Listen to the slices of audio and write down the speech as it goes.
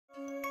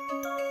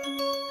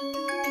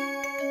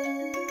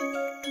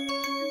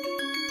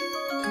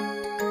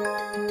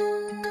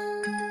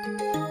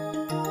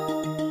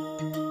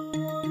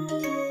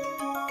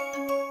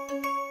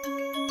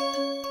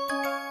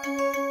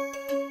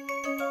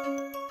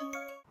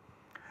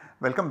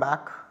Welcome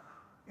back.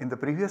 In the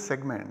previous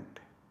segment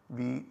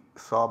we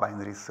saw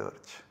binary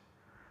search.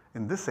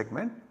 In this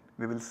segment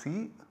we will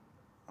see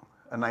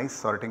a nice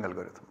sorting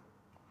algorithm.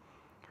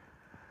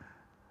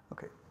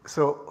 Okay.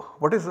 So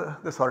what is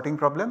the sorting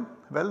problem?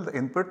 Well, the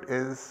input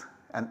is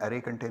an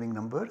array containing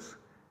numbers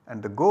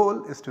and the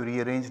goal is to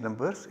rearrange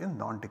numbers in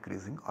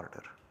non-decreasing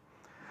order.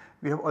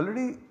 We have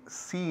already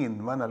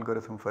seen one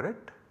algorithm for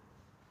it,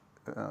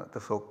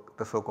 the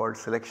so-called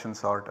selection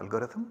sort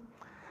algorithm,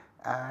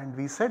 and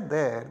we said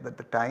there that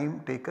the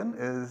time taken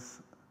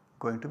is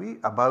going to be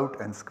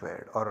about n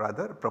squared or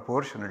rather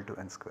proportional to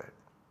n squared.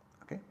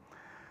 Okay.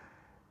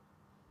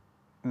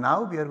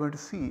 Now we are going to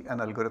see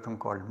an algorithm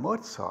called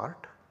merge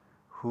sort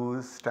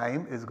whose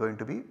time is going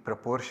to be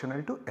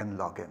proportional to n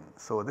log n.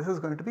 So this is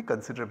going to be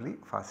considerably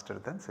faster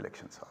than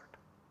selection sort.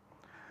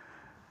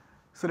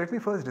 So let me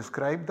first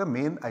describe the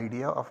main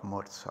idea of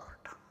merge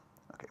sort.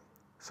 Okay.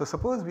 So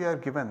suppose we are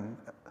given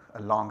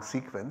a long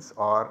sequence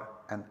or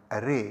an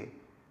array,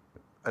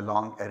 a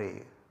long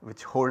array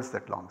which holds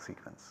that long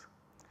sequence.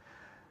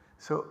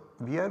 So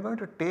we are going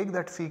to take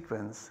that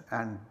sequence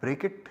and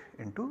break it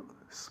into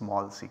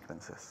small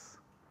sequences.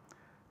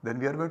 Then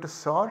we are going to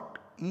sort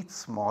each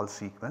small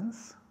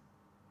sequence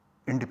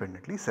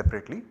independently,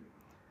 separately,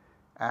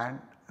 and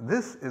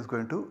this is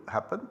going to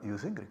happen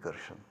using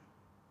recursion.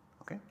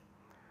 Okay.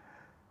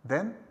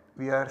 Then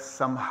we are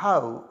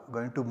somehow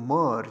going to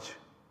merge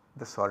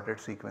the sorted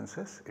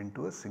sequences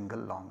into a single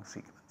long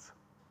sequence.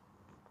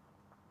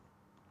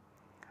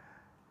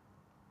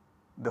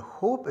 The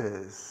hope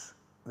is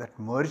that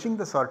merging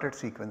the sorted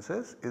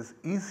sequences is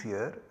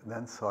easier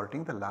than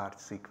sorting the large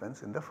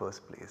sequence in the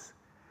first place.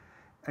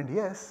 And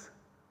yes,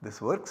 this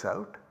works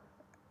out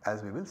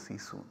as we will see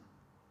soon.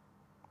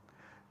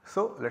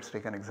 So let us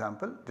take an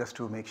example just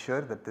to make sure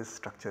that this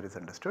structure is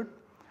understood.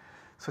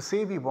 So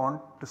say we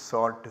want to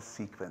sort this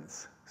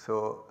sequence.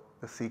 So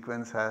the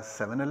sequence has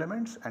 7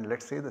 elements and let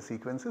us say the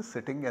sequence is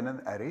sitting in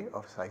an array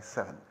of size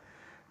 7.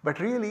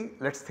 But really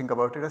let us think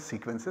about it as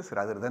sequences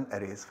rather than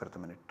arrays for the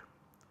minute.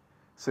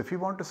 So if we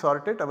want to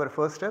sort it, our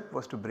first step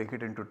was to break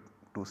it into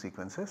 2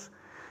 sequences.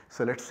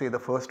 So let us say the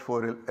first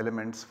 4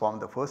 elements form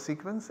the first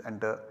sequence and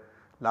the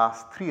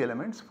last 3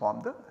 elements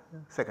form the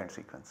second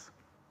sequence.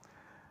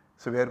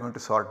 So we are going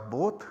to sort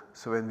both.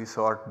 So when we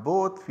sort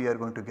both, we are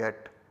going to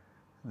get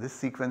this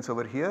sequence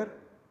over here.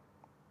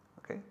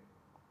 Okay.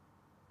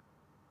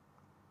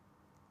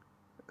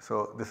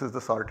 So this is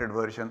the sorted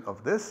version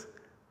of this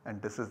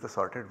and this is the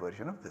sorted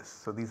version of this.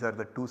 So these are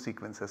the 2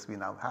 sequences we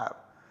now have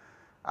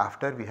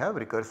after we have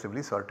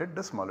recursively sorted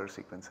the smaller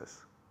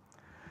sequences.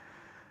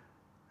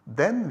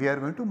 Then we are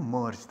going to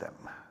merge them.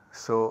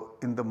 So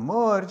in the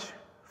merge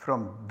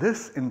from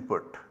this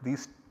input,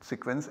 these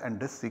sequence and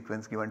this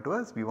sequence given to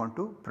us, we want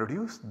to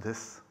produce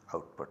this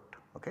output.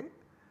 Okay.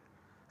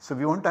 So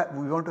we want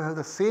to have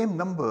the same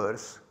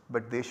numbers,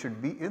 but they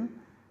should be in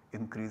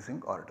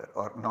increasing order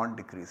or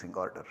non-decreasing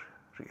order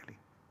really.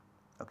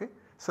 Okay.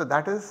 So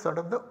that is sort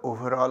of the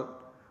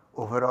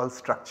overall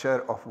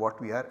structure of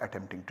what we are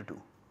attempting to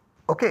do.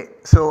 Okay,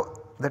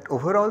 so that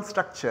overall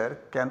structure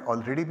can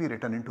already be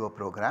written into a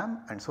program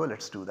and so let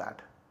us do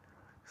that.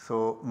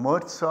 So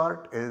merge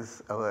sort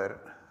is our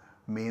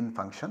main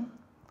function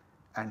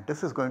and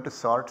this is going to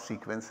sort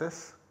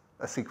sequences,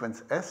 a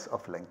sequence S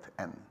of length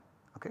n.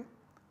 Okay.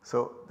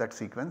 So that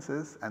sequence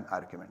is an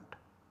argument.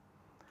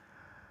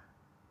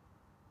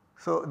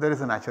 So there is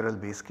a natural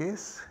base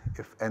case.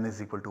 If n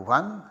is equal to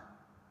 1,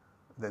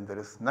 then there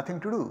is nothing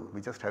to do,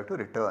 we just have to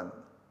return.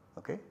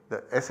 Okay.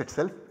 The S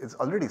itself is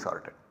already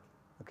sorted.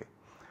 Okay.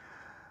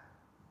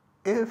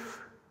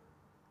 If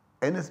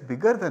n is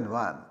bigger than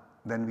 1,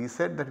 then we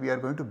said that we are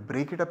going to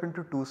break it up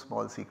into 2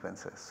 small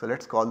sequences. So let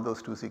us call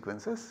those 2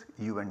 sequences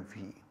u and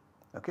v.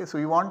 Okay. So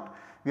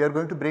we are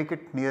going to break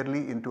it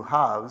nearly into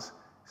halves.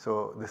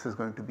 So this is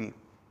going to be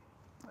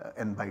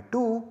n by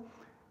 2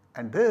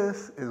 and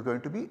this is going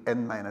to be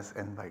n minus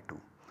n by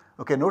 2.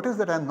 Okay. Notice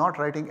that I am not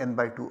writing n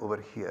by 2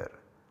 over here.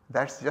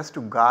 That is just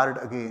to guard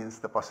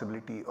against the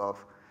possibility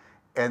of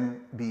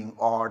n being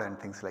odd and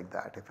things like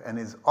that. If n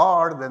is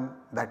odd, then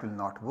that will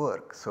not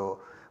work. So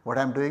what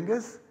I am doing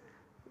is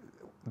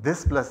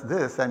this plus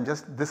this,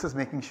 this is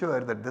making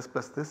sure that this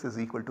plus this is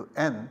equal to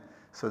n.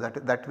 So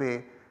that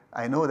way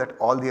I know that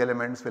all the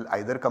elements will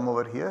either come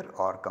over here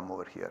or come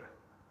over here.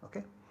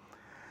 Okay.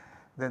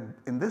 Then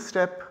in this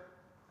step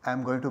I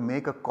am going to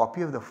make a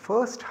copy of the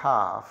first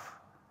half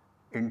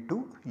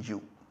into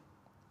u.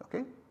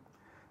 Okay.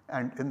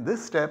 And in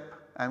this step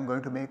I am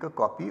going to make a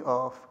copy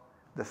of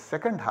the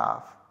second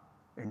half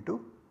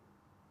into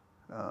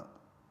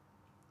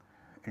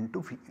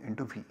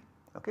v.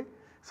 Okay.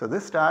 So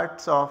this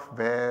starts off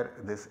where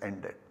this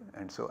ended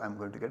and so I am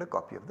going to get a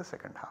copy of the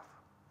second half.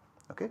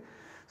 Okay.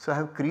 So I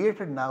have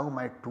created now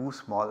my 2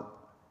 small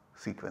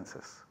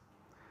sequences.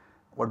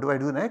 What do I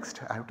do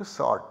next? I have to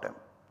sort them.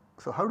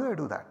 So how do I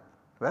do that?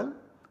 Well,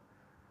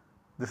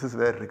 this is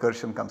where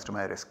recursion comes to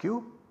my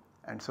rescue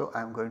and so I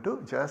am going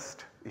to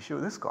just issue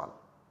this call.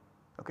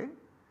 Okay.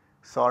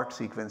 Sort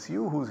sequence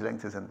u whose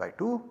length is n by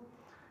 2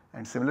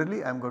 and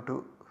similarly I am going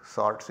to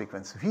sort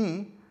sequence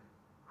v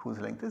whose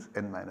length is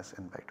n minus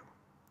n by 2.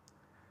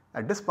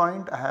 At this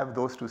point I have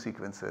those two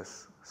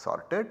sequences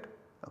sorted,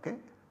 okay,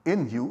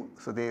 in U.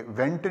 So, they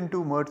went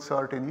into merge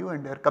sort in U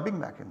and they are coming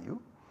back in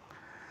U.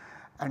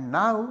 And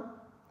now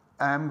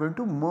I am going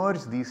to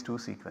merge these two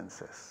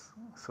sequences.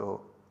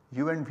 So,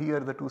 U and V are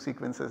the two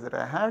sequences that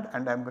I had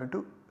and I am going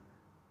to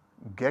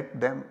get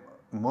them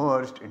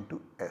merged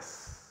into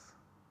S.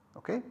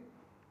 Okay.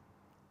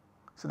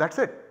 So, that is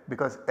it,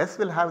 because S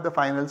will have the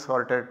final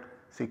sorted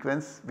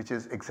sequence which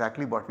is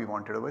exactly what we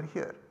wanted over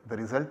here. The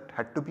result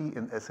had to be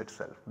in S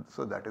itself.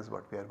 So, that is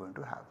what we are going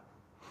to have.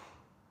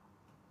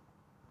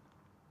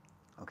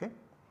 Okay.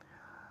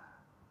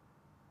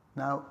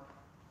 Now,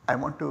 I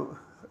want to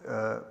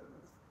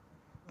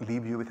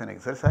leave you with an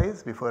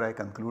exercise before I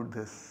conclude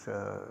this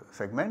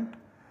segment,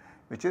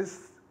 which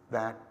is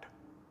that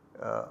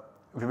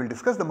we will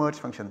discuss the merge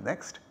function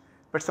next,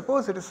 but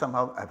suppose it is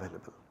somehow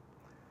available.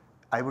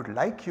 I would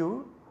like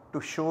you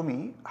to show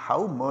me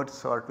how merge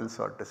sort will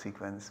sort the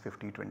sequence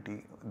 50,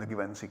 20, the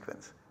given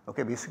sequence.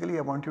 Okay, basically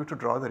I want you to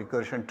draw the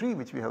recursion tree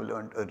which we have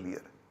learned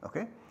earlier.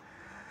 Okay.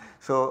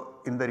 So,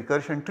 in the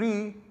recursion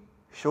tree,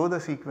 show the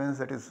sequence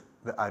that is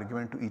the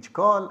argument to each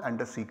call and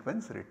the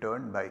sequence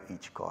returned by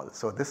each call.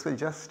 So, this will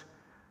just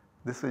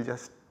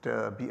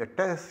be a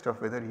test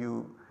of whether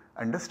you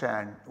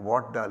understand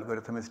what the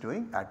algorithm is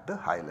doing at the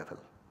high level.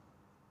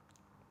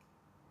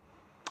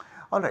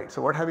 Alright,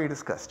 so what have we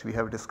discussed? We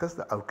have discussed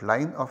the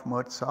outline of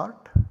merge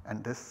sort,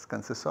 and this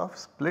consists of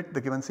split the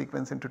given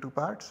sequence into two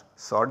parts,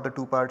 sort the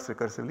two parts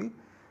recursively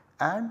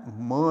and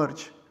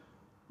merge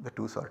the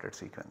two sorted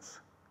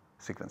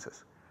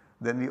sequences.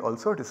 Then we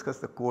also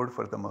discussed the code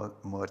for the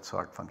merge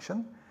sort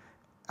function,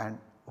 and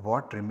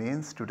what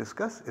remains to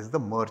discuss is the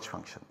merge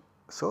function.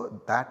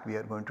 So, that we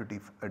are going to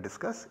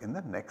discuss in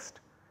the next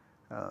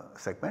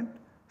segment.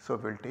 So,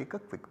 we will take a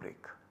quick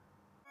break.